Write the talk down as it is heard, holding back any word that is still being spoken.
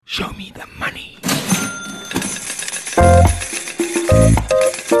Show me the money.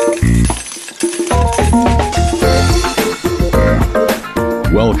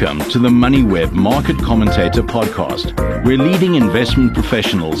 Welcome to the MoneyWeb Market Commentator Podcast, where leading investment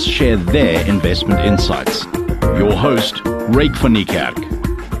professionals share their investment insights. Your host, Ryk van Niekerk.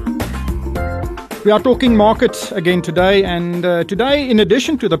 We are talking markets again today, and today, in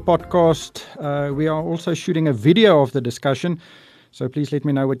addition to the podcast, we are also shooting a video of the discussion. So please let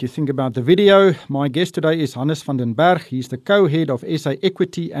me know what you think about the video. My guest today is Hannes van den Berg. He's the co-head of SA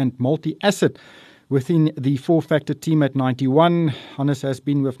Equity and Multi-Asset within the 4Factor team at 91. Hannes has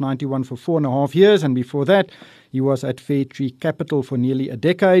been with 91 for 4.5 years, and before that, he was at Fairtree Capital for nearly a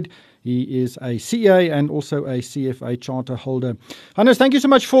decade. He is a CA and also a CFA charter holder. Hannes, thank you so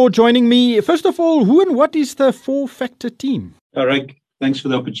much for joining me. First of all, who and what is the 4Factor team? Ryk, thanks for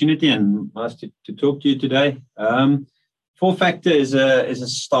the opportunity and nice to talk to you today. 4Factor is a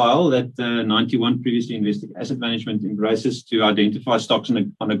style that 91 previously invested asset management embraces to identify stocks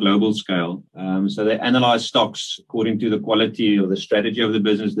on a global scale. So they analyze stocks according to the quality or the strategy of the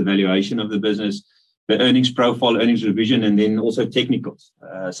business, the valuation of the business, the earnings profile, earnings revision, and then also technicals.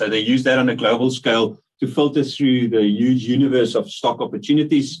 So they use that on a global scale to filter through the huge universe of stock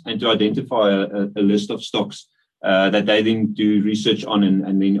opportunities and to identify a list of stocks that they then do research on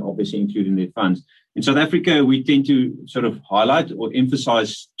and then obviously include in their funds. In South Africa, we tend to sort of highlight or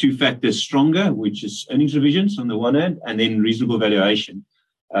emphasize two factors stronger, which is earnings revisions on the one hand, and then reasonable valuation.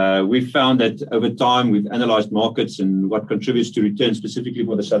 We've found that over time, we've analyzed markets and what contributes to return specifically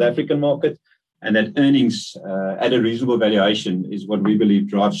for the South African market, and that earnings at a reasonable valuation is what we believe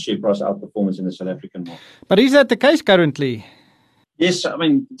drives share price outperformance in the South African market. But is that the case currently? Yes, I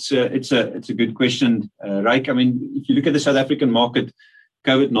mean, it's a good question, Ryk. I mean, if you look at the South African market,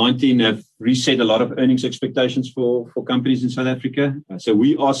 COVID-19 have reset a lot of earnings expectations for companies in South Africa. So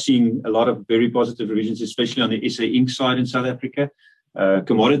we are seeing a lot of very positive revisions, especially on the SA Inc. side in South Africa.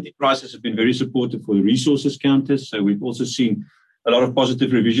 Commodity prices have been very supportive for the resources counters. So we've also seen a lot of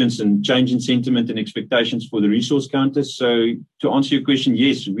positive revisions and change in sentiment and expectations for the resource counters. So to answer your question,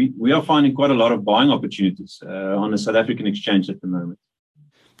 yes, we are finding quite a lot of buying opportunities on the South African exchange at the moment.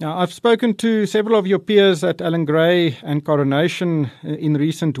 Now, I've spoken to several of your peers at Allan Gray and Coronation in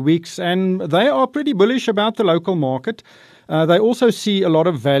recent weeks, and they are pretty bullish about the local market. They also see a lot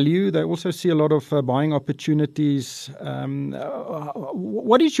of value. They also see a lot of buying opportunities.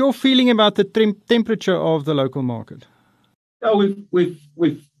 What is your feeling about the temperature of the local market?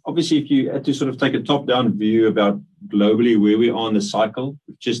 We've obviously, if you had to sort of take a top-down view about globally where we are in the cycle,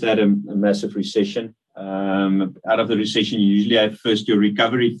 we've just had a massive recession. Out of the recession, you usually have first your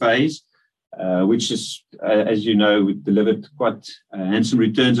recovery phase, which is, as you know, we've delivered quite handsome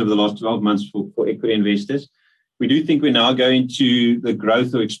returns over the last 12 months for equity investors. We do think we're now going to the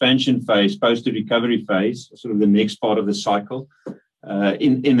growth or expansion phase, post the recovery phase, sort of the next part of the cycle.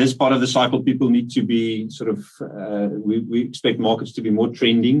 In this part of the cycle, people need to be sort of, we expect markets to be more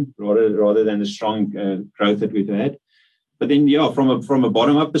trending rather than the strong growth that we've had. But then, from a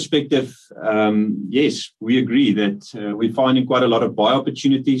bottom-up perspective, yes, we agree that we're finding quite a lot of buy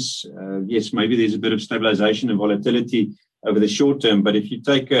opportunities. Yes, maybe there's a bit of stabilization and volatility over the short term, but if you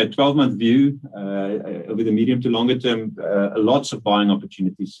take a 12-month view over the medium to longer term, lots of buying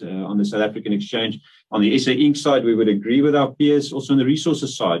opportunities on the South African exchange. On the SA Inc. side, we would agree with our peers. Also on the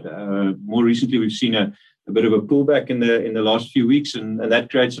resources side, more recently we've seen a bit of a pullback in the last few weeks, and that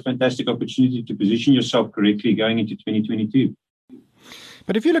creates a fantastic opportunity to position yourself correctly going into 2022.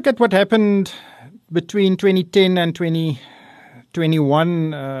 But if you look at what happened between 2010 and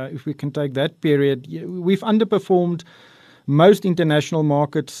 2021, if we can take that period, we've underperformed most international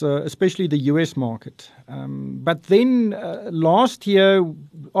markets, especially the US market. But then last year,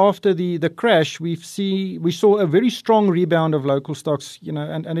 after the crash, we saw a very strong rebound of local stocks,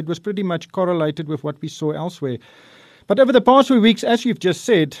 and it was pretty much correlated with what we saw elsewhere. But over the past few weeks, as you've just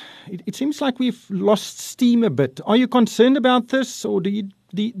said, it seems like we've lost steam a bit. Are you concerned about this, or do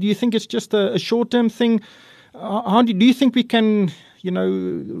you think it's just a short-term thing? How do you think we can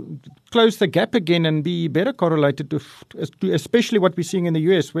close the gap again and be better correlated to especially what we're seeing in the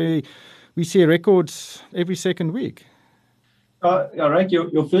US, where we see records every second week? Ryk,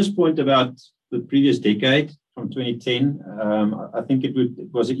 your first point about the previous decade from 2010, I think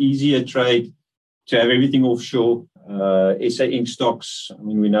it was an easier trade to have everything offshore. SA Inc. stocks, I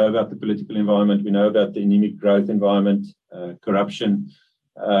mean, we know about the political environment, we know about the anemic growth environment, corruption.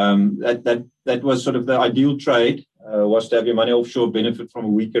 That was sort of the ideal trade. Was to have your money offshore, benefit from a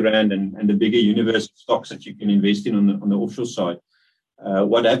weaker rand and the bigger universe of stocks that you can invest in on the offshore side.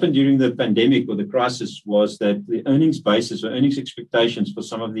 What happened during the pandemic or the crisis was that the earnings basis or earnings expectations for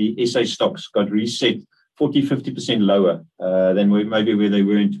some of the SA stocks got reset 40, 50% lower than maybe where they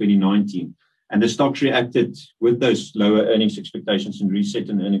were in 2019. And the stocks reacted with those lower earnings expectations and reset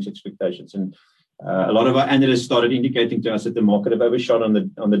in earnings expectations. And a lot of our analysts started indicating to us that the market have overshot on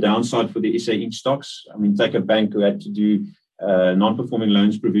the downside for the SA Inc. stocks. I mean, take a bank who had to do non-performing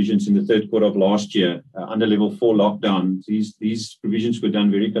loans provisions in the third quarter of last year under level 4 lockdown. These provisions were done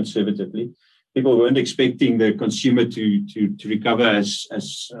very conservatively. People weren't expecting the consumer to recover as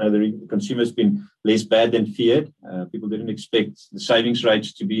the consumer's been less bad than feared. People didn't expect the savings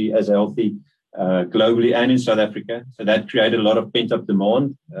rates to be as healthy globally and in South Africa. So that created a lot of pent-up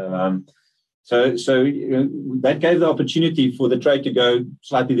demand. So that gave the opportunity for the trade to go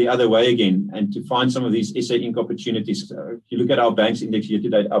slightly the other way again and to find some of these SA Inc. opportunities. If you look at our banks index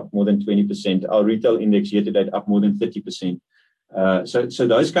year-to-date up more than 20%, our retail index year-to-date up more than 30%. So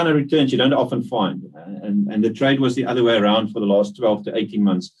those kind of returns you don't often find. And the trade was the other way around for the last 12 to 18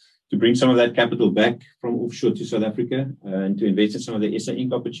 months to bring some of that capital back from offshore to South Africa and to invest in some of the SA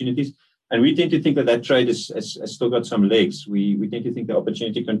Inc. opportunities. And we tend to think that trade has still got some legs. We tend to think the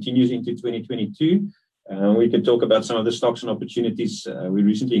opportunity continues into 2022. We can talk about some of the stocks and opportunities. We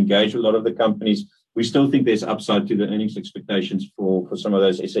recently engaged with a lot of the companies. We still think there's upside to the earnings expectations for some of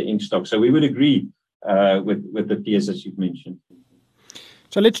those SA Inc. stocks. So we would agree with the peers as you've mentioned.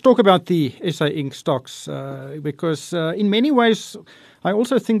 So let's talk about the SA Inc. stocks because in many ways, I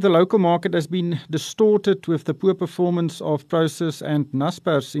also think the local market has been distorted with the poor performance of Prosus and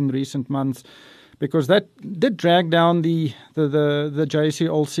Naspers in recent months, because that did drag down the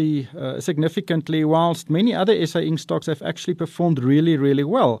JSE significantly, whilst many other SA Inc. stocks have actually performed really, really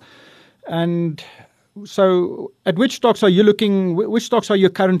well. And so at which stocks are you looking, which stocks are you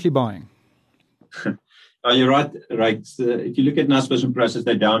currently buying? You're right. If you look at Naspers and Prosus,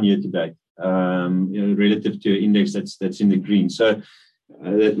 they're down year to date, relative to an index that's in the green. So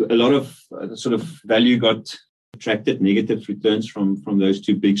a lot of sort of value got attracted, negative returns from those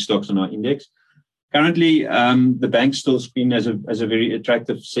two big stocks on our index. Currently, the banks still screen as a very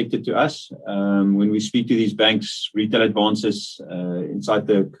attractive sector to us. When we speak to these banks, retail advances inside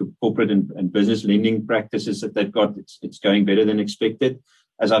the corporate and business lending practices that they've got, it's going better than expected.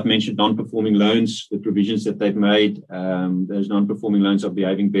 As I've mentioned, non-performing loans, the provisions that they've made, those non-performing loans are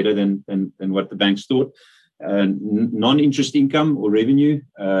behaving better than what the banks thought. Non-interest income or revenue,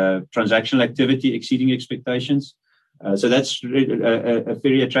 transactional activity exceeding expectations. So that's a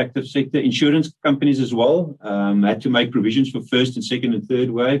very attractive sector. Insurance companies as well had to make provisions for first and second and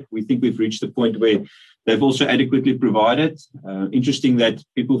third wave. We think we've reached the point where they've also adequately provided. Interesting that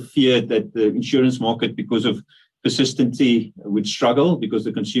people feared that the insurance market, because of persistency, would struggle because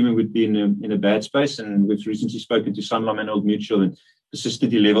the consumer would be in a bad space. And we've recently spoken to Sanlam and Old Mutual, and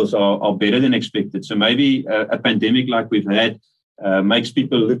persistency levels are better than expected. So maybe a pandemic like we've had makes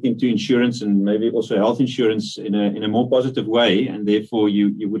people look into insurance and maybe also health insurance in a more positive way, and therefore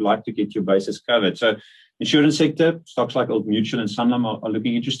you would like to get your bases covered. So insurance sector, stocks like Old Mutual and Sanlam are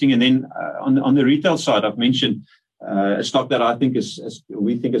looking interesting. And then on the retail side, I've mentioned a stock that I think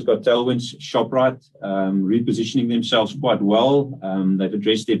we think has got tailwinds, Shoprite, repositioning themselves quite well. They've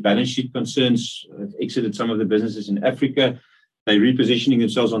addressed their balance sheet concerns, exited some of the businesses in Africa. They're repositioning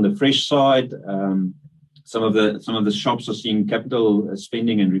themselves on the fresh side. Some of the shops are seeing capital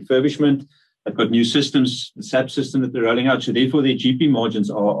spending and refurbishment. They've got new systems, the SAP system that they're rolling out. So therefore, their GP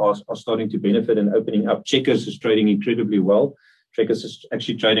margins are starting to benefit and opening up. Checkers is trading incredibly well. Checkers is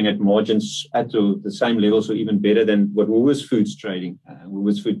actually trading at margins at the same levels or even better than what Woolworths Food's trading.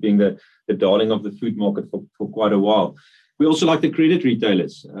 Woolworths Food being the darling of the food market for quite a while. We also like the credit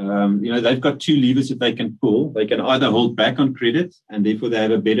retailers. They've got two levers that they can pull. They can either hold back on credit, and therefore they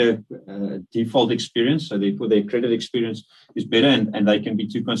have a better default experience. So therefore their credit experience is better, and they can be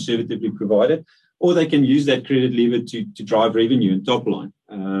too conservatively provided. Or they can use that credit lever to drive revenue and top line,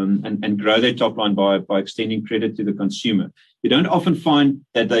 and grow their top line by extending credit to the consumer. You don't often find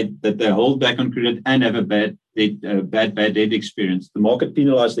that they hold back on credit and have a bad debt experience. The market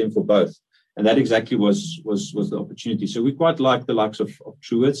penalized them for both. And that exactly was the opportunity. So we quite like the likes of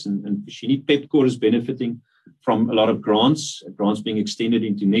Truworths and Foschini. Pepkor is benefiting from a lot of grants being extended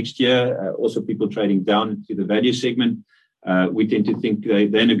into next year. Also people trading down into the value segment. We tend to think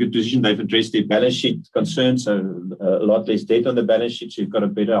they're in a good position. They've addressed their balance sheet concerns, so a lot less debt on the balance sheet. So you've got a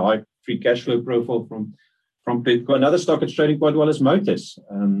better high free cash flow profile from Pepkor. Another stock that's trading quite well is Motus.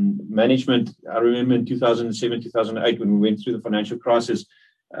 Management, I remember in 2007, 2008, when we went through the financial crisis,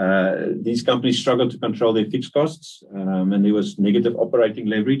 these companies struggled to control their fixed costs, and there was negative operating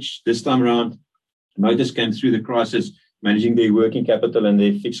leverage. This time around, Motus came through the crisis managing their working capital and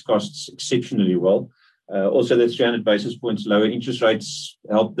their fixed costs exceptionally well. Also, the 300 basis points lower interest rates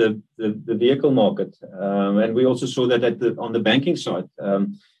helped the vehicle market. And we also saw that on the banking side.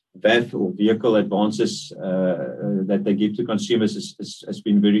 VAF or vehicle advances that they give to consumers has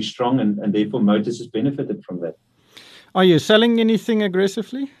been very strong, and therefore Motors has benefited from that. Are you selling anything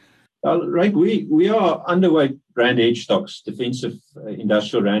aggressively? Right, we are underweight rand hedge stocks, defensive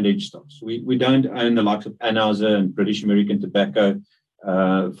industrial rand hedge stocks. We don't own the likes of Anheuser and British American Tobacco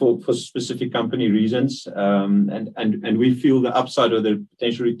for specific company reasons, and we feel the upside or the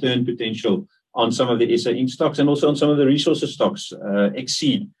potential return potential on some of the SA Inc. stocks and also on some of the resources stocks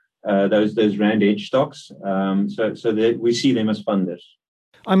exceed those rand hedge stocks. So we see them as funders.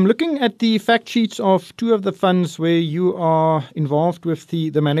 I'm looking at the fact sheets of two of the funds where you are involved with the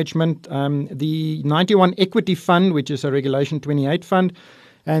management, the 91 Equity Fund, which is a Regulation 28 fund,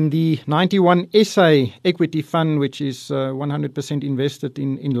 and the 91 SA Equity Fund, which is 100% invested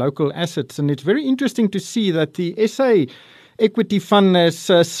in local assets. And it's very interesting to see that the SA Equity Fund has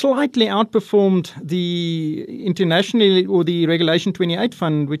slightly outperformed the internationally or the Regulation 28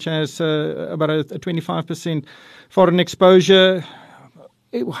 fund, which has about a 25% foreign exposure.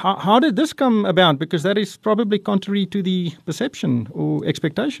 How did this come about? Because that is probably contrary to the perception or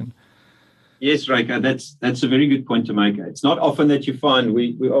expectation. Yes, Reika, that's a very good point to make. It's not often that you find,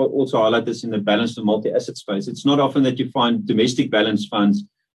 we also highlight this in the balanced and multi-asset space, it's not often that you find domestic balanced funds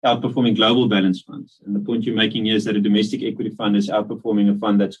outperforming global balanced funds. And the point you're making here is that a domestic equity fund is outperforming a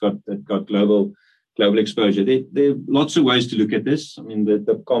fund that's got global exposure. There are lots of ways to look at this. I mean,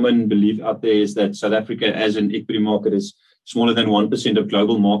 the common belief out there is that South Africa as an equity market is smaller than 1% of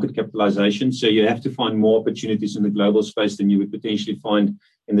global market capitalization. So you have to find more opportunities in the global space than you would potentially find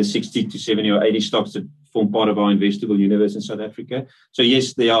in the 60 to 70 or 80 stocks that form part of our investable universe in South Africa. So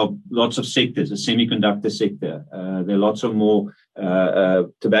yes, there are lots of sectors, a semiconductor sector. There are lots of more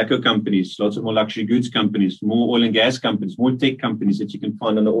tobacco companies, lots of more luxury goods companies, more oil and gas companies, more tech companies that you can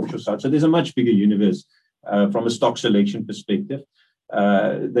find on the offshore side. So there's a much bigger universe from a stock selection perspective.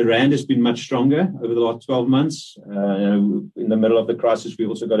 The rand has been much stronger over the last 12 months. In the middle of the crisis, we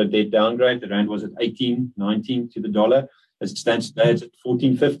also got a debt downgrade. The rand was at 18.19 to the dollar. As it stands today, it's at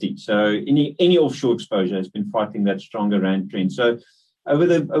 14.50. So any offshore exposure has been fighting that stronger rand trend. So over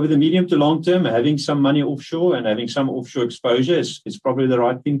the medium to long term, having some money offshore and having some offshore exposure is probably the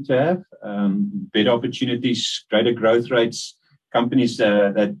right thing to have. Better opportunities, greater growth rates, companies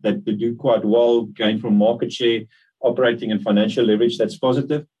that do quite well, gain from market share, operating and financial leverage, that's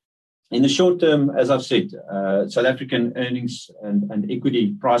positive. In the short term, as I've said, South African earnings and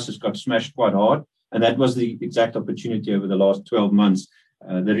equity prices got smashed quite hard, and that was the exact opportunity over the last 12 months.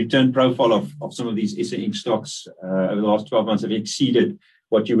 The return profile of some of these SA Inc. stocks over the last 12 months have exceeded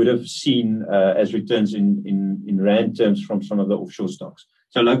what you would have seen as returns in rand terms from some of the offshore stocks.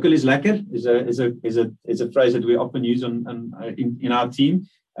 So local is lekker is a phrase that we often use in our team.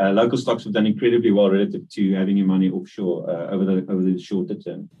 Local stocks have done incredibly well relative to having your money offshore over the shorter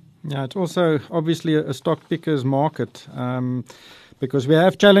term. Yeah, it's also obviously a stock picker's market because we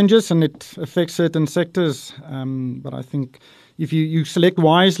have challenges and it affects certain sectors. But I think if you select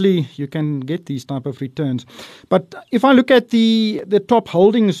wisely, you can get these type of returns. But if I look at the top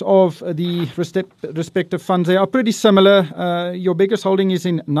holdings of the respective funds, they are pretty similar. Your biggest holding is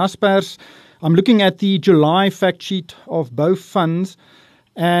in Naspers. I'm looking at the July fact sheet of both funds.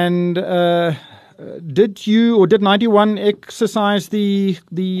 And did 91 exercise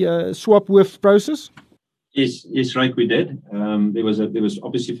the swap with Prosus? Yes, right, we did. There was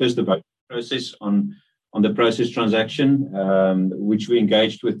obviously first the voting process on the Prosus transaction, which we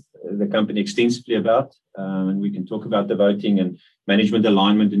engaged with the company extensively about, and we can talk about the voting and management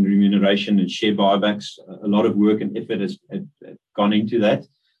alignment and remuneration and share buybacks. A lot of work and effort has gone into that.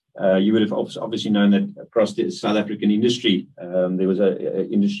 You would have obviously known that across the South African industry, there was a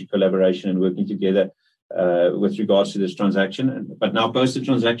industry collaboration and working together with regards to this transaction. But now post the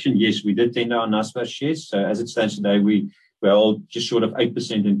transaction, yes, we did tender our Naspers shares. So as it stands today, we held just short of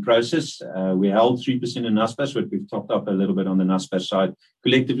 8% in Prosus. We held 3% in Naspers, but we've topped up a little bit on the Naspers side.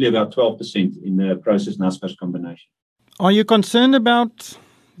 Collectively, about 12% in the Prosus-Naspers combination. Are you concerned about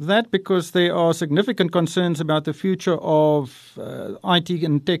that, because there are significant concerns about the future of IT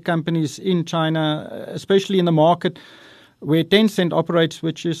and tech companies in China, especially in the market where Tencent operates,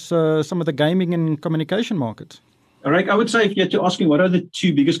 which is some of the gaming and communication markets? All right, I would say if you had to ask me what are the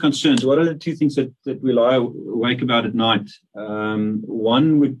two biggest concerns, what are the two things that we lie awake about at night?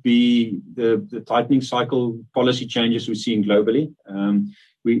 One would be the tightening cycle policy changes we're seeing globally.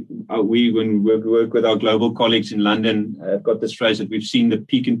 We when we work with our global colleagues in London, have got this phrase that we've seen the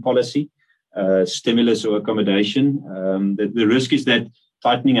peak in policy. stimulus or accommodation. The risk is that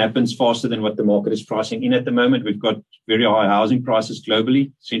tightening happens faster than what the market is pricing in at the moment. We've got very high housing prices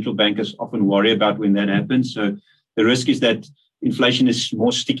globally. Central bankers often worry about when that happens. So the risk is that inflation is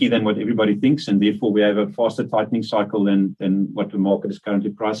more sticky than what everybody thinks, and therefore we have a faster tightening cycle than what the market is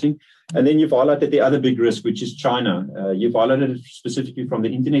currently pricing. And then you've highlighted the other big risk, which is China. You've highlighted it specifically from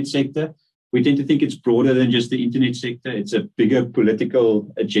the internet sector. We tend to think it's broader than just the internet sector. It's a bigger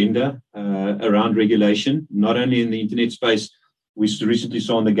political agenda around regulation, not only in the internet space. We recently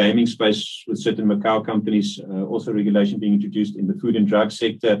saw in the gaming space with certain Macau companies, also regulation being introduced in the food and drug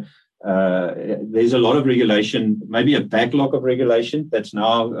sector. There's a lot of regulation, maybe a backlog of regulation that's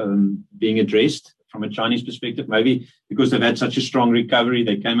now being addressed from a Chinese perspective, maybe because they've had such a strong recovery.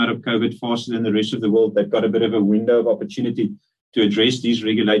 They came out of COVID faster than the rest of the world. They've got a bit of a window of opportunity to address these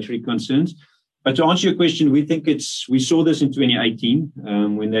regulatory concerns. But to answer your question, we saw this in 2018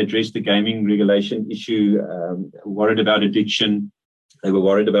 when they addressed the gaming regulation issue, worried about addiction. They were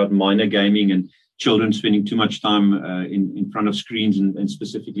worried about minor gaming and children spending too much time in front of screens and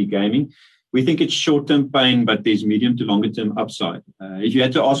specifically gaming. We think it's short-term pain, but there's medium to longer-term upside. If you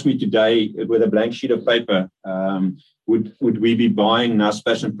had to ask me today with a blank sheet of paper, would we be buying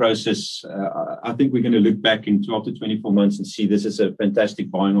Naspers and Prosus? I think we're going to look back in 12 to 24 months and see this as a fantastic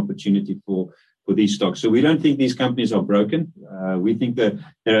buying opportunity for these stocks. So we don't think these companies are broken. We think that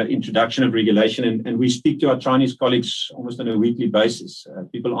the introduction of regulation, and we speak to our Chinese colleagues almost on a weekly basis,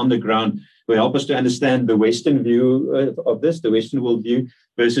 people on the ground who help us to understand the Western view of this, the Western world view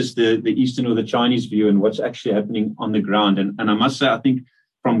versus the Eastern or the Chinese view and what's actually happening on the ground. And I must say, I think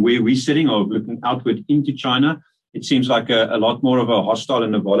from where we're sitting or looking outward into China, it seems like a lot more of a hostile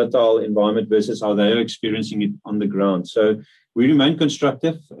and a volatile environment versus how they are experiencing it on the ground. So we remain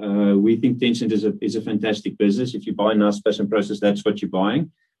constructive. We think Tencent is a fantastic business. If you buy Naspers and Prosus, that's what you're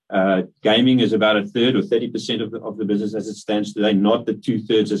buying. Gaming is about a third or 30% of the business as it stands today, not the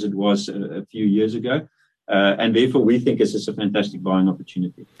 2/3 as it was a few years ago. And therefore, we think this is a fantastic buying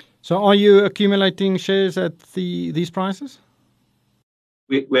opportunity. So are you accumulating shares at these prices?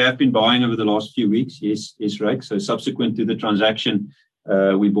 We have been buying over the last few weeks, yes, Ryk. So subsequent to the transaction,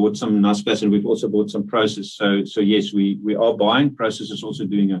 we bought some Naspers and we've also bought some Prosus. So yes, we are buying. Prosus is also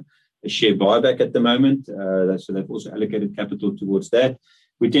doing a share buyback at the moment. So they've also allocated capital towards that.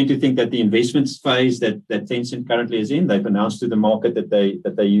 We tend to think that the investments phase that Tencent currently is in, they've announced to the market that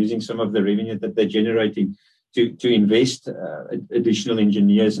they're using some of the revenue that they're generating to invest additional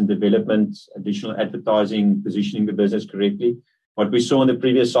engineers and development, additional advertising, positioning the business correctly. What we saw in the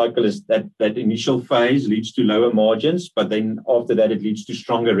previous cycle is that initial phase leads to lower margins, but then after that, it leads to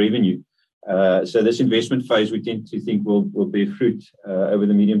stronger revenue. So this investment phase, we tend to think will bear fruit over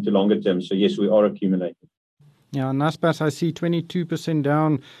the medium to longer term. So yes, we are accumulating. Yeah, Naspers, I see 22%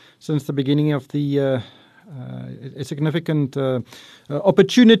 down since the beginning of the year. A significant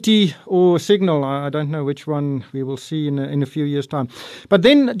opportunity or signal. I don't know which one we will see in a few years' time. But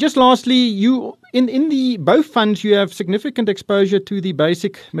then, just lastly, you in the both funds you have significant exposure to the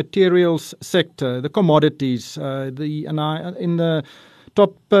basic materials sector, the commodities. In the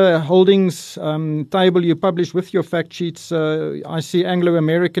top holdings table you publish with your fact sheets, I see Anglo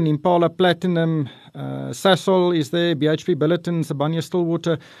American, Impala Platinum, Sasol is there, BHP Billiton,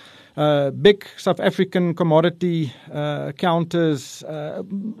 Sibanye-Stillwater. Big South African commodity counters.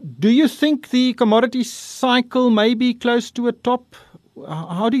 Do you think the commodity cycle may be close to a top?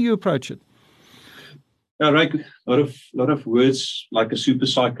 How do you approach it? Yeah, right. A lot of words like a super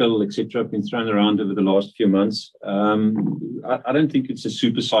cycle, etc., have been thrown around over the last few months. I don't think it's a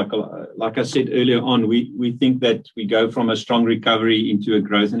super cycle. Like I said earlier on, we think that we go from a strong recovery into a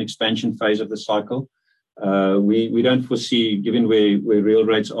growth and expansion phase of the cycle. We don't foresee, given where real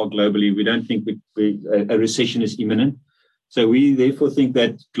rates are globally, we don't think a recession is imminent. So we therefore think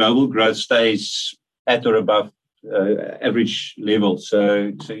that global growth stays at or above average level.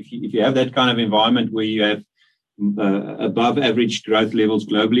 So if you have that kind of environment where you have above average growth levels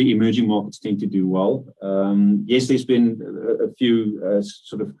globally, emerging markets tend to do well. Yes, there's been a few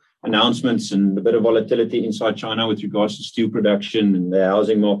sort of announcements and a bit of volatility inside China with regards to steel production and the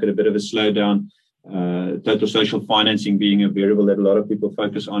housing market, a bit of a slowdown. Total social financing being a variable that a lot of people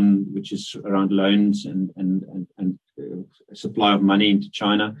focus on, which is around loans and supply of money into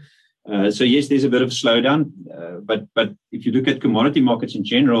China. So yes, there's a bit of a slowdown, but if you look at commodity markets in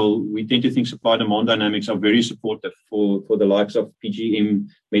general, we tend to think supply-demand dynamics are very supportive for the likes of PGM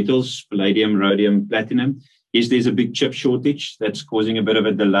metals, palladium, rhodium, platinum. Yes, there's a big chip shortage that's causing a bit of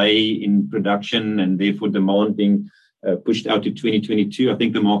a delay in production and therefore demand being pushed out to 2022. I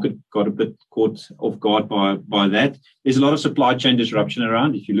think the market got a bit caught off guard by that. There's a lot of supply chain disruption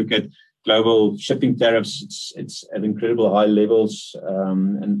around. If you look at global shipping tariffs, it's at incredible high levels,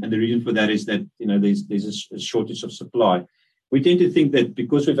 and the reason for that is that there's a shortage of supply. We tend to think that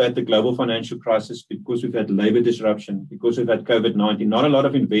because we've had the global financial crisis, because we've had labor disruption, because we've had COVID-19, not a lot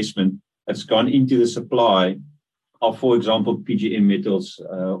of investment has gone into the supply of, for example, PGM metals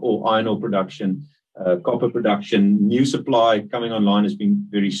or iron ore production, copper production. New supply coming online has been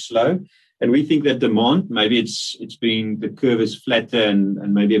very slow. And we think that demand, maybe it's been, the curve is flatter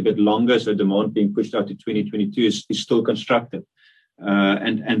and maybe a bit longer, so demand being pushed out to 2022 is still constructive.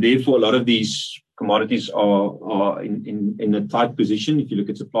 And therefore, a lot of these commodities are in a tight position if you look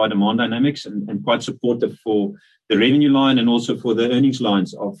at supply-demand dynamics, and quite supportive for the revenue line and also for the earnings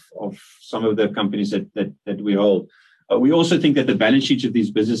lines of some of the companies that we hold. We also think that the balance sheets of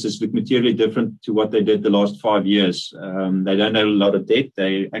these businesses look materially different to what they did the last 5 years. They don't have a lot of debt.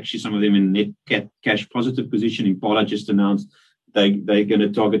 They actually, some of them in net cash positive position. Impala just announced they're going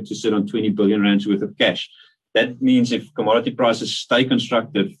to target to sit on 20 billion rands worth of cash. That means if commodity prices stay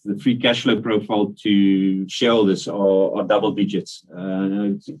constructive, the free cash flow profile to shareholders are double digits.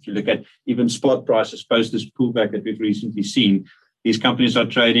 If you look at even spot prices post this pullback that we've recently seen, these companies are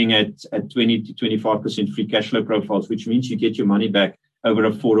trading at 20 to 25% free cash flow profiles, which means you get your money back over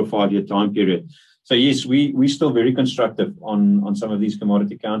a 4 or 5 year time period. So yes, we're still very constructive on some of these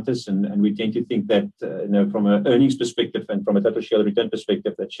commodity counters, and we tend to think that from an earnings perspective and from a total shareholder return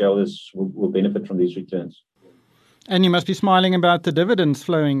perspective, that shareholders will benefit from these returns. And you must be smiling about the dividends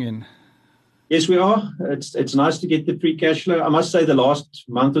flowing in. Yes, we are. It's nice to get the free cash flow. I must say the last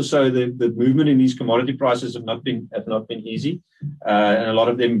month or so, the movement in these commodity prices have not been easy. And a lot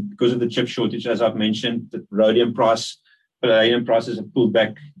of them, because of the chip shortage, as I've mentioned, the rhodium prices have pulled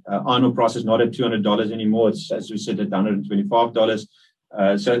back. Iron ore price is not at $200 anymore. It's, as we said, at $125.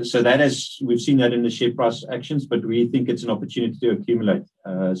 So that we've seen that in the share price actions, but we think it's an opportunity to accumulate.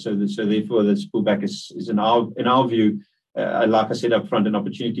 So therefore, this pullback is in our view, like I said up front, an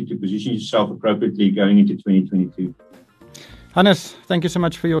opportunity to position yourself appropriately going into 2022. Hannes, thank you so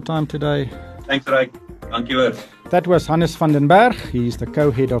much for your time today. Thanks, Ryk. Thank you. That was Hannes van den Berg. He's the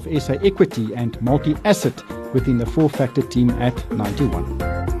co-head of SA Equity and Multi-Asset within the 4Factor team at 91.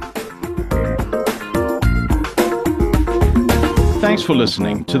 Thanks for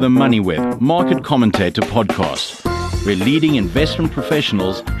listening to the MoneyWeb Market Commentator podcast, where leading investment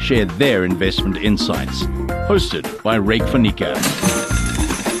professionals share their investment insights. Hosted by Ryk van Niekerk.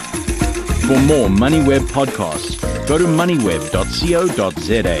 For more MoneyWeb podcasts, go to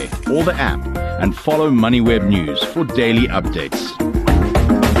moneyweb.co.za or the app and follow MoneyWeb News for daily updates.